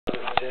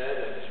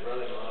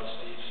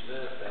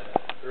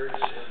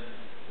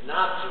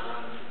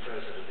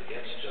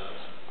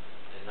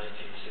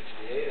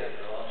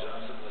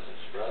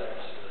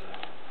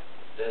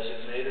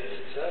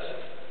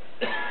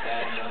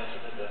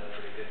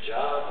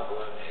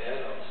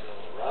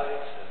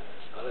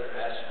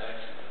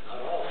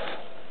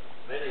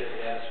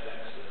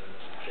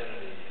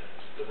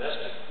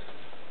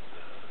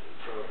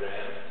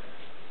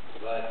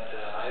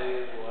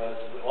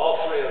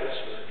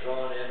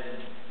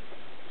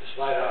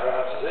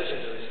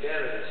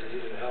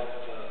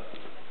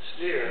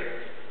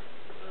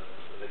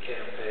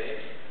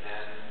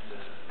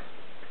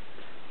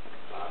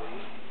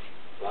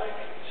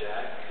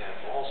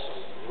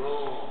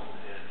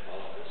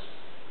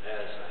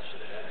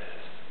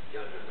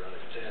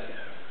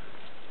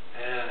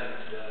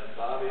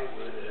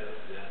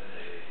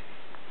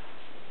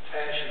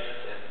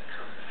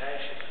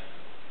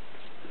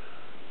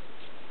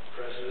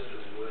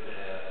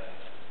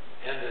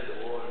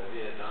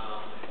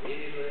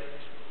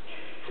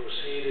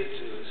proceeded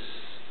to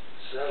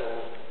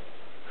settle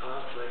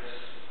conflicts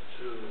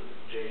through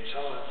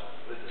détente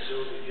with the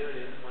Soviet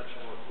Union much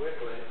more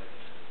quickly,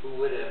 who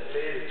would have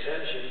paid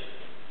attention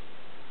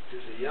to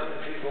the young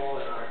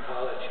people in our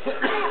college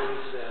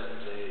campuses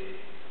and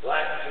the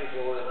black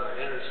people in our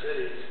inner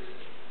cities.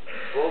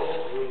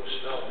 Both groups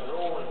felt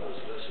no one was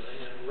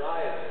listening and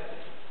rioted.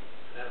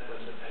 That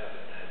wouldn't have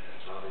happened had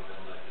Bobby been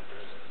elected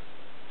president.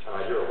 And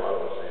I hear a lot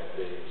of the same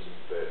things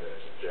that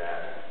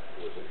Jack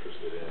was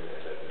interested in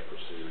and that he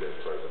pursued as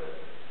president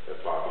that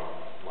Bobby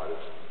might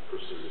have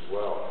pursued as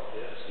well.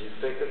 Yes. Do you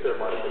think that there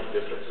might have been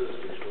differences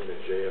between a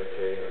JFK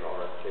and an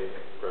RFK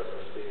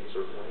presidency in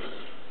certain ways?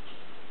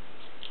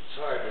 It's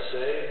hard to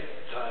say.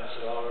 Times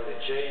have already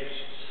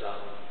changed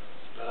some.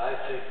 But I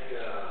think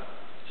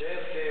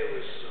JFK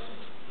was a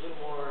little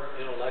more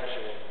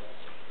intellectual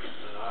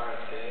than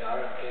RFK.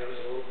 RFK was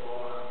a little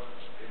more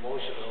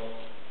emotional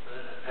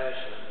and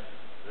passionate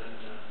than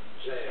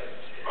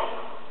JFK.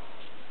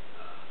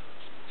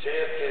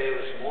 JFK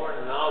was more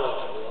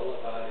knowledgeable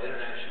about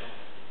international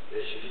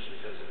issues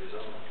because of his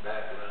own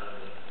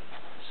background and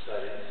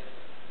studies.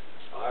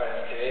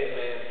 RFK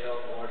may have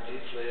felt more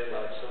deeply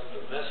about some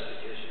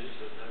domestic issues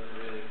that never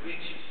really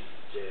reached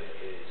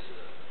JFK's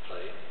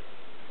plate.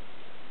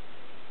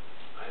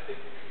 I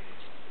think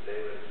they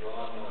would have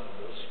gone on,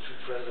 those two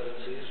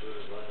presidencies would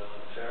have gone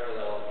on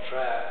parallel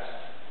tracks,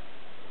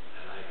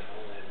 and I can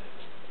only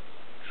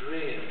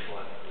dream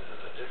what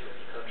a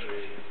different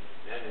country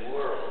and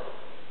world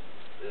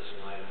this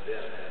might have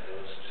been had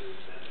those two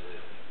men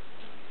lived.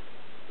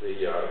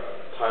 The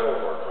title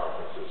of our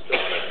conference is John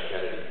F.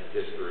 Kennedy,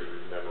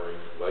 History, Memory,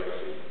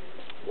 Legacy.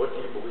 What do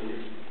you believe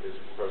is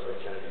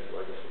President Kennedy's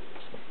legacy?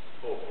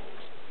 Hope.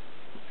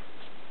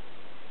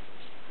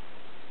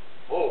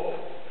 Hope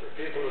for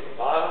people at the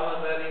bottom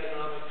of that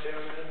economic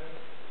pyramid,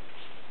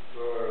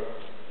 for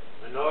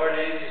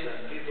minorities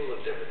and people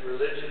of different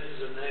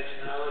religions and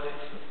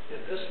nationalities in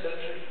this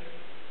country,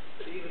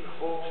 but even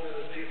hope for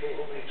the people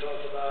whom he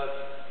talked about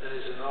in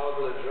his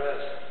inaugural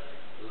address,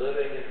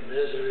 living in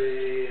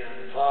misery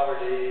and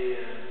poverty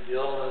and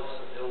illness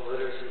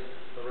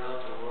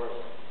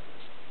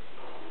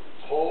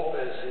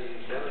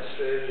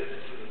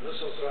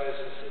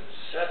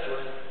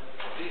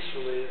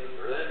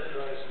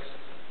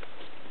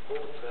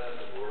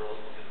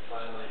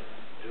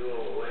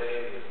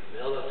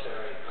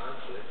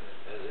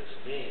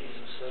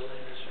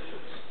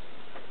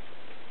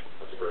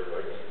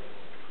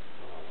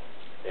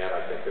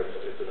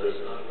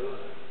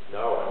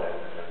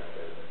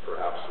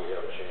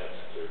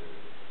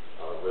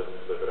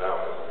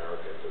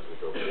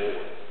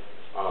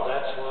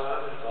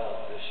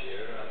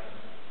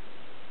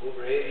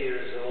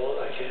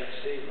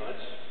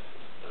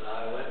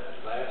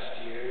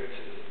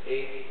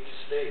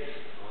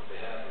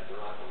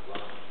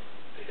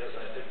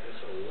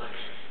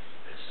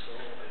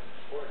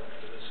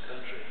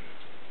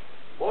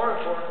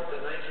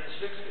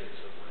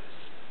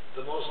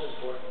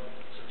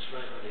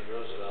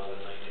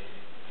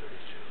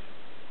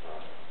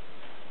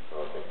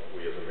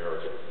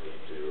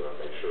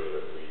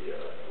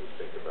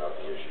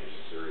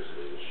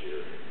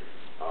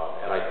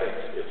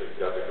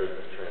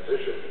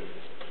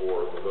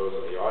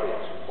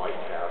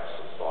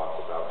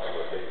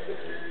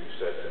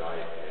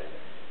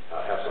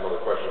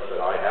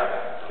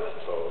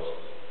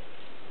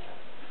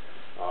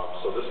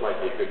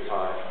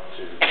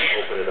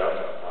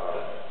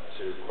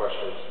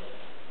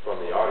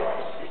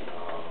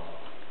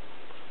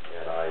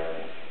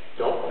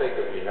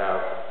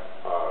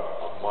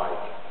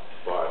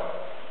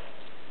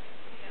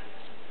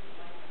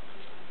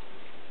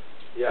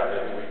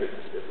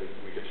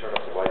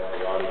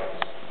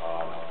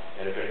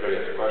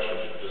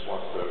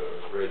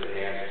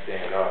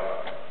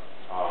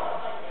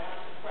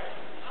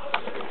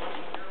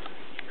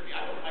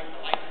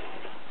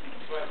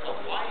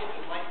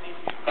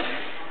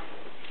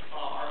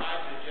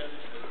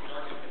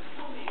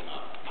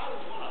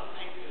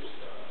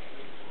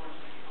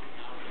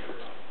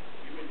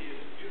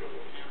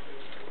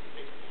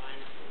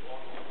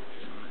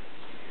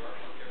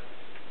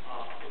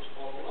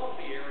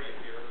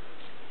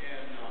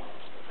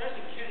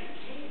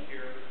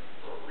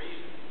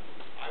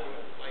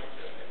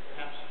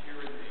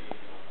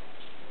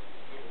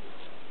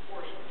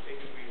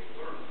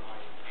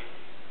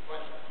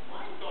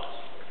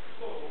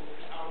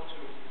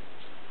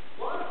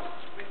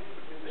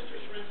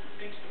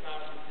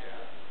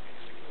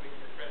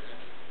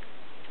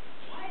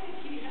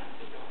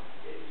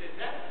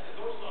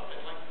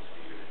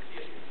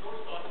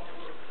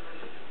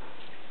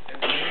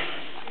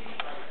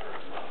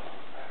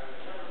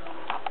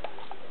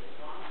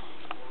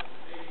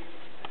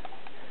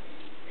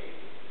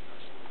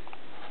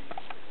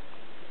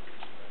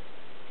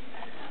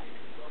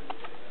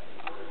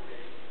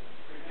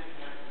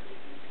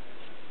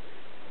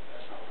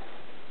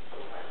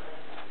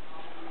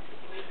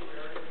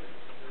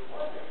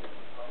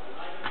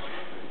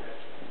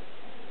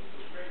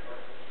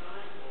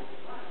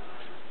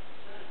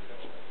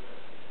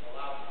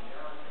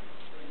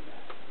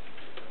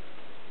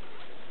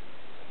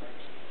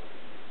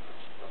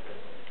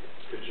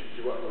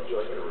you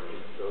like me to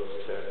repeat those,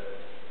 Ted?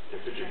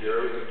 Could you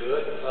hear You it? can do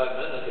it in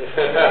 5 minutes.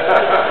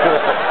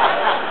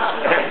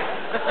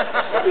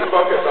 Let me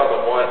focus on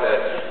the one that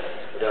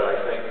I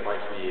think might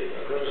be.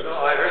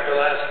 I heard the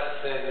last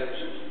thing.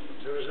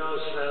 There was no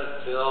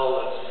Senate bill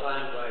that's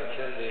signed by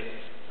Kennedy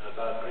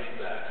about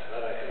greenbacks.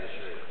 That I can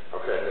assure you.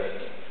 Okay.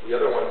 The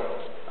other one,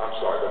 I'm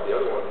sorry, but the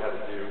other one had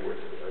to do with,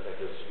 I think,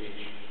 his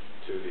speech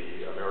to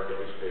the American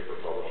Newspaper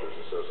Publishers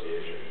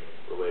Association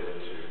related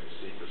to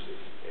secrecy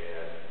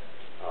and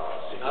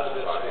secrecy. Not a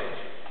good speech.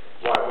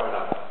 Why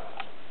not?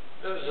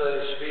 It was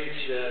a speech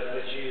in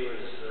which he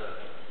was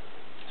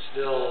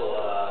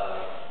still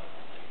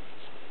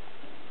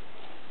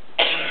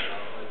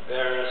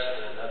embarrassed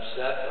and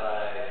upset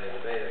by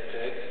the Bay of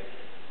Pigs.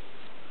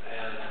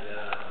 And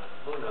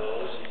who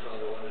knows, he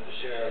probably wanted to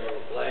share a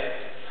little blame.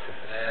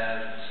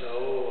 And so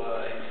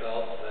he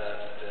felt that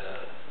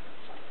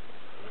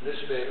the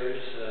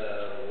newspapers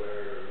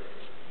were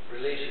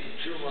releasing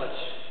too much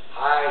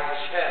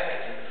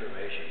high-tech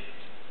information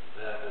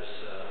that was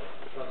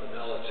from the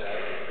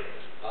military,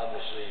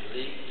 obviously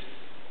leaked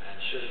and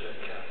should have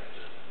been kept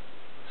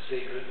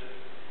secret.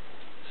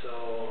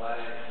 So I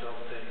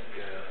don't think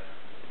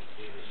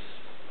he was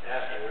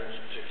afterwards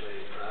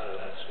particularly proud of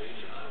that speech,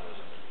 and I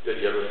wasn't. Did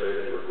he ever say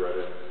that he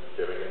regretted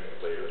giving it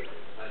later?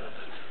 I don't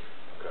think so.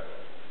 Okay.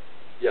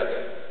 Yes.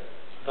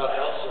 But I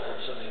also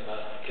heard something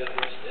about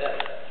Kennedy's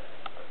death.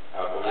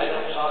 I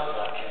don't talk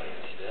about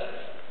Kennedy's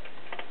death.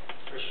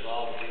 First of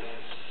all, because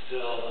it's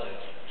still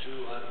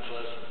too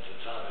unpleasant a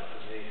topic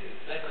for me to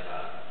think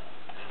about.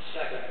 And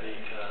second,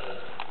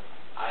 because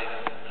I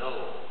don't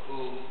know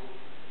who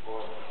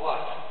or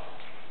what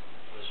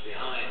was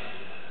behind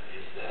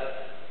his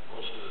death.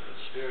 Most of the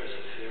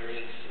conspiracy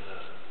theories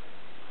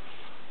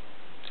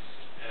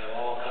have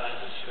all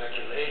kinds of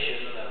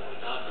speculation that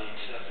would not be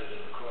accepted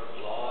in a court of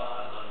law.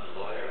 I'm not a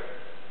lawyer,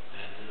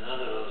 and none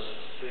of those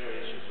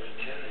theories would bring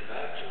Kennedy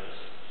back to us,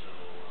 so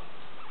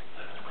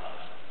I don't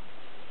comment.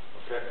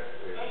 Okay.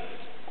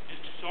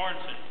 Mr.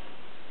 Sorensen,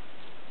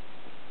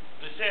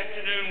 this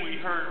afternoon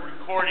we heard a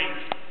recording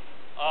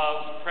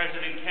of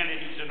President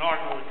Kennedy's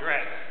inaugural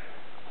address,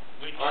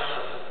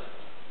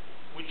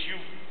 which you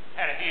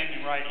had a hand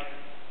in writing.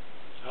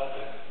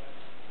 Okay.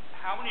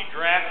 How many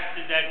drafts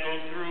did that go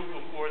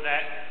through before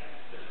that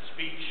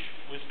speech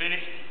was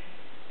finished?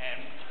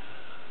 And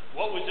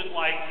what was it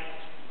like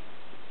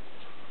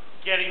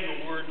getting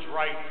the words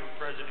right for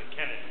President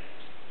Kennedy?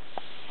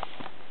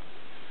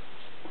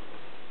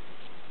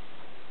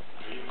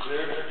 Are you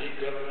cleared for deep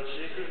government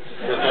secrets?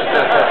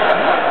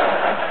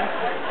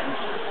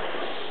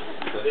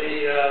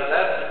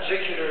 That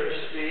particular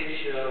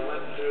speech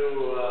went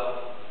through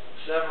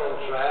several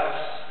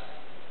drafts,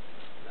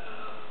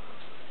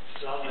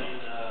 some in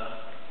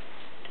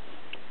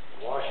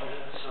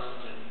Washington, some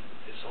in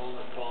his home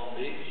in Palm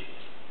Beach,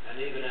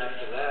 and even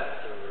after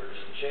that there were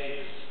some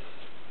changes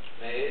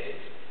made.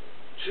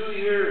 2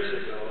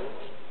 years ago,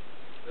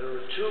 there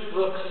were 2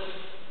 books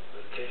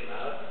that came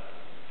out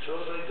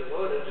totally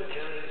devoted to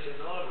Kennedy's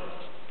inaugural.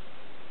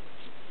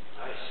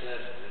 I said,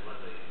 when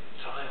the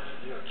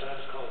New York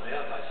Times called me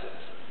up, I said,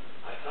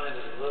 I find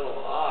it a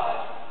little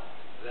odd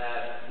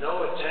that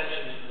no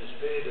attention is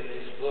paid in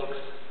these books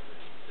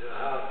to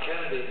how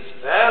Kennedy's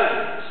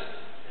values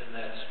in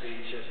that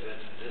speech have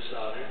been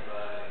dishonored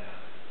by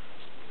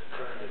the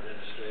current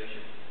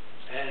administration.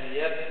 And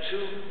yet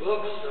 2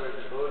 books are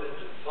devoted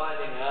to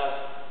finding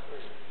out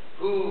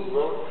who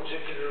wrote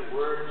particular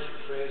words or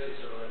phrases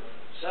or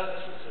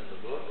sentences in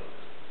the book,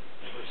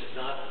 which is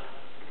not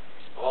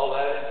all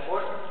that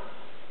important.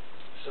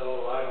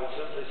 So I would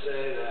simply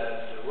say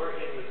that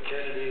working with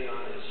Kennedy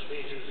on his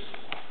speeches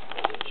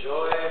was a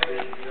joy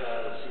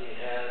because he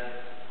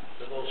had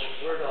the most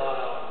fertile